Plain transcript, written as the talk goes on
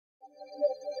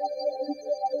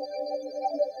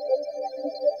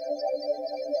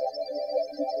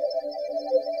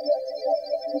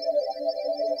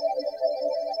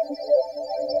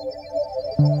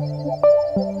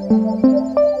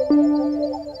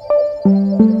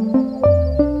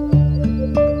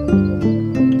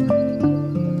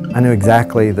I knew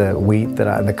exactly the wheat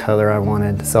the color I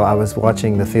wanted, so I was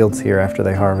watching the fields here after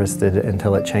they harvested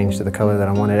until it changed to the color that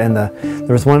I wanted. And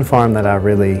there was one farm that I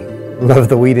really loved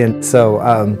the wheat in, so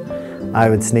I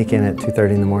would sneak in at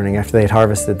 2:30 in the morning after they had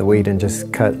harvested the wheat and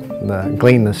just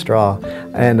glean the straw.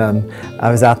 And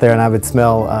I was out there and I would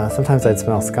smell, sometimes I'd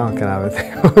smell skunk and I would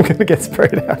think, oh, I'm gonna get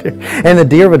sprayed out here. And the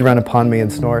deer would run upon me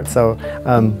and snort, so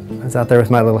I was out there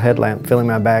with my little headlamp filling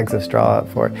my bags of straw up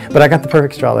for it. But I got the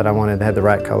perfect straw that I wanted, that had the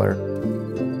right color.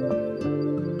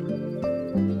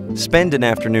 Spend an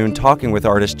afternoon talking with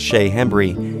artist Shea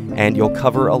Hembrey and you'll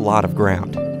cover a lot of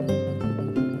ground.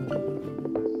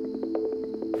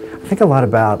 I think a lot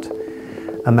about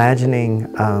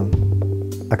imagining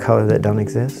a color that don't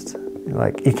exist.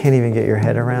 Like, you can't even get your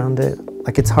head around it.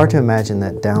 Like, it's hard to imagine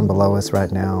that down below us right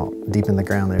now, deep in the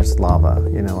ground, there's lava.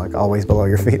 You know, like always below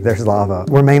your feet, there's lava.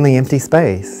 We're mainly empty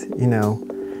space, you know.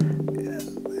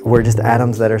 We're just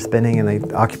atoms that are spinning and they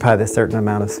occupy this certain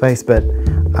amount of space, but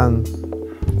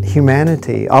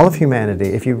humanity, all of humanity,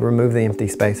 if you remove the empty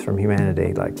space from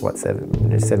humanity, like what,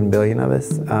 7 billion of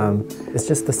us, it's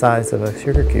just the size of a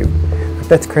sugar cube.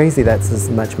 That's crazy. That's as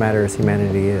much matter as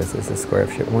humanity is a square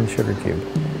of one sugar cube.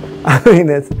 I mean,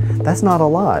 that's not a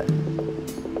lot.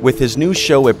 With his new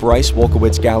show at Bryce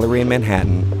Wolkowitz Gallery in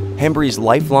Manhattan, Hembrey's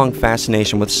lifelong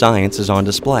fascination with science is on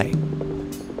display.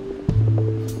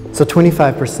 So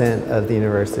 25% of the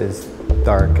universe is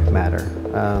dark matter.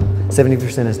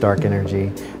 70% is dark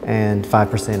energy, and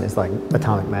 5% is like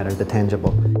atomic matter, the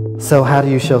tangible. So how do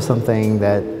you show something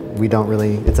that we don't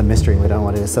really, it's a mystery and we don't know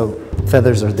what it is. So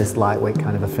feathers are this lightweight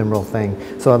kind of ephemeral thing.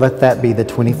 So I let that be the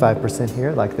 25%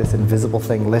 here, like this invisible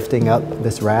thing lifting up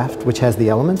this raft, which has the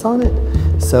elements on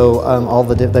it. So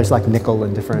there's like nickel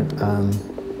and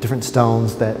different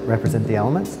stones that represent the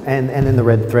elements. And then the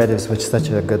red thread is such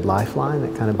a good lifeline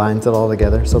that kind of binds it all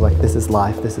together. So like this is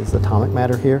life, this is atomic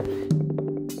matter here.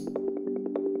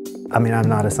 I mean, I'm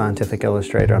not a scientific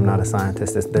illustrator, I'm not a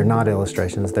scientist. They're not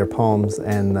illustrations, they're poems,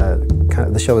 and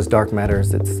the show is Dark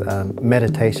Matters. It's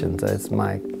meditations. It's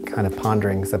my kind of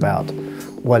ponderings about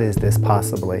what is this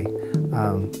possibly,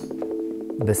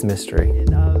 this mystery.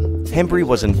 Hembrey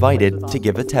was invited to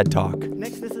give a TED Talk.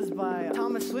 Next, this is by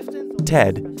Thomas Swifton.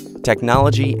 TED,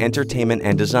 Technology, Entertainment,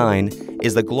 and Design,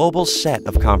 is the global set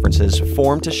of conferences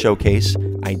formed to showcase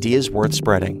ideas worth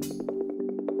spreading.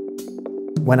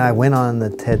 When I went on the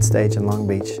TED stage in Long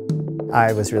Beach,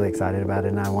 I was really excited about it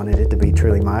and I wanted it to be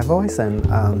truly my voice, and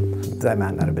that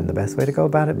might not have been the best way to go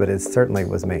about it, but it certainly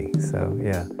was me, so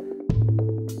yeah.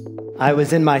 I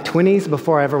was in my 20s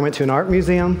before I ever went to an art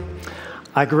museum.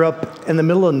 I grew up in the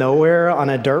middle of nowhere on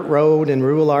a dirt road in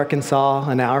rural Arkansas,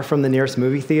 an hour from the nearest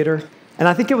movie theater. And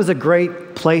I think it was a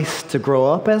great place to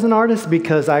grow up as an artist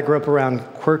because I grew up around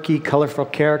quirky, colorful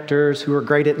characters who were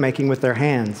great at making with their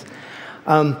hands.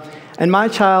 And my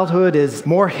childhood is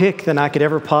more hick than I could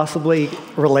ever possibly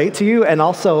relate to you, and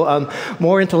also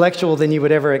more intellectual than you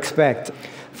would ever expect.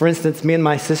 For instance, me and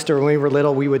my sister, when we were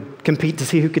little, we would compete to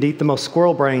see who could eat the most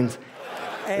squirrel brains.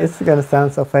 This is going to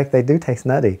sound so fake, they do taste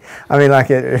nutty. I mean, like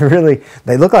it really,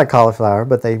 they look like cauliflower,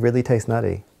 but they really taste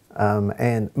nutty.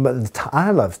 But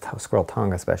I love squirrel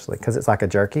tongue especially, because it's like a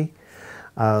jerky.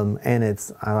 And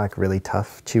I like really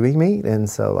tough, chewy meat, and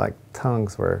so like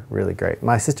tongues were really great.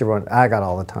 My sister I got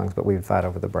all the tongues, but we would fight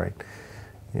over the brain.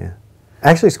 Yeah.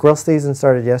 Actually, squirrel season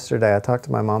started yesterday. I talked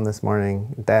to my mom this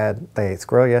morning. Dad, they ate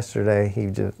squirrel yesterday.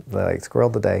 They ate squirrel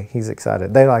today. He's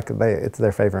excited. It's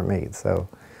their favorite meat, so.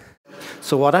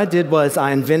 So what I did was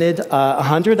I invented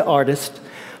 100 artists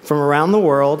from around the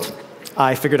world.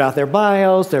 I figured out their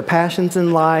bios, their passions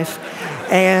in life,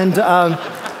 and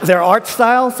their art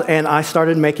styles, and I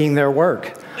started making their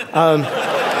work.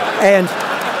 And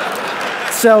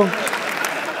so,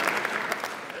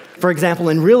 for example,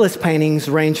 in realist paintings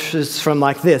ranges from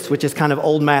like this, which is kind of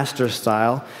old master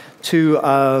style, to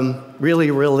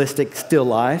really realistic still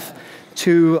life,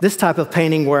 to this type of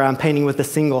painting where I'm painting with a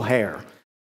single hair.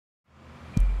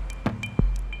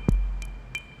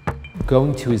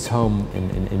 Going to his home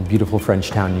in beautiful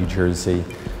Frenchtown, New Jersey,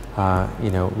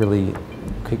 really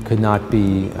could not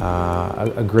be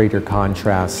a greater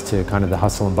contrast to kind of the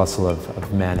hustle and bustle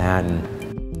of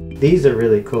Manhattan. These are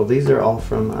really cool. These are all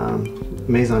from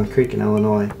Mason Creek in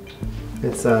Illinois.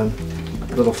 It's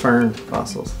little fern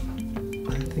fossils.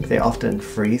 I think they often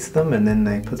freeze them and then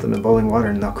they put them in boiling water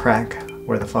and they'll crack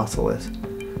where the fossil is.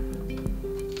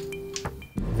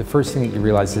 the first thing that you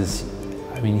realize is,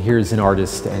 I mean, here's an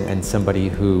artist and somebody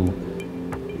who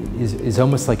is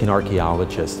almost like an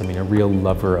archaeologist, I mean, a real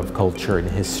lover of culture and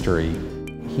history.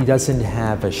 He doesn't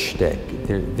have a shtick.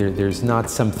 There's not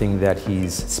something that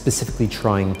he's specifically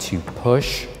trying to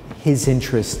push. His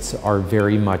interests are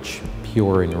very much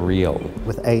pure and real.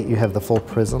 With 8, you have the full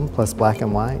prism plus black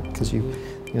and white, because you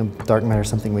know, dark matter is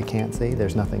something we can't see.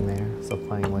 There's nothing there. So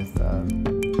playing with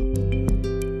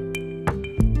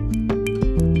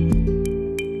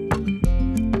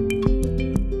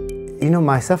you know,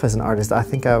 myself as an artist, I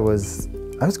think I was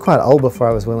quite old before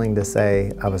I was willing to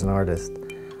say I was an artist.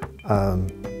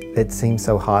 It seems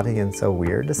so haughty and so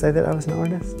weird to say that I was an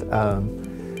artist,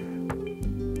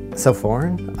 so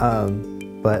foreign,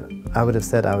 but I would have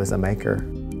said I was a maker.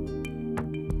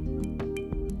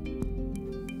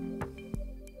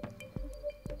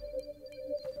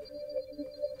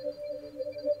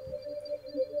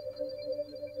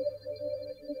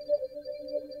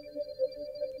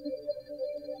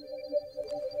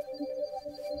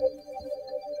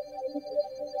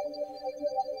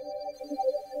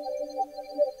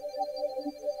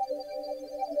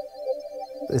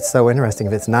 It's so interesting.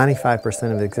 If it's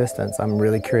 95% of existence, I'm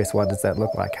really curious, what does that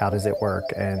look like? How does it work?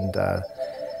 And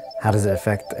how does it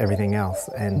affect everything else?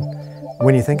 And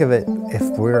when you think of it, if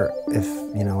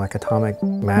you know, like atomic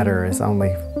matter is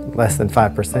only less than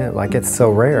 5%, like it's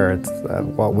so rare. It's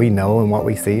what we know and what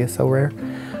we see is so rare.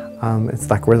 It's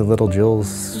like we're the little jewels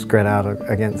spread out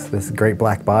against this great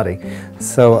black body.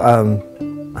 So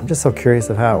I'm just so curious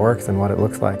of how it works and what it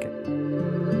looks like.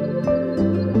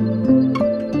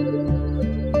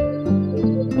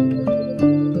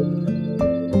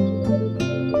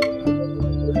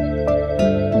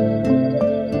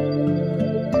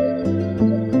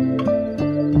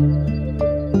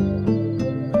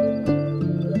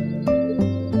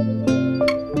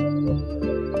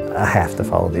 I have to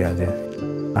follow the idea.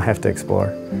 I have to explore.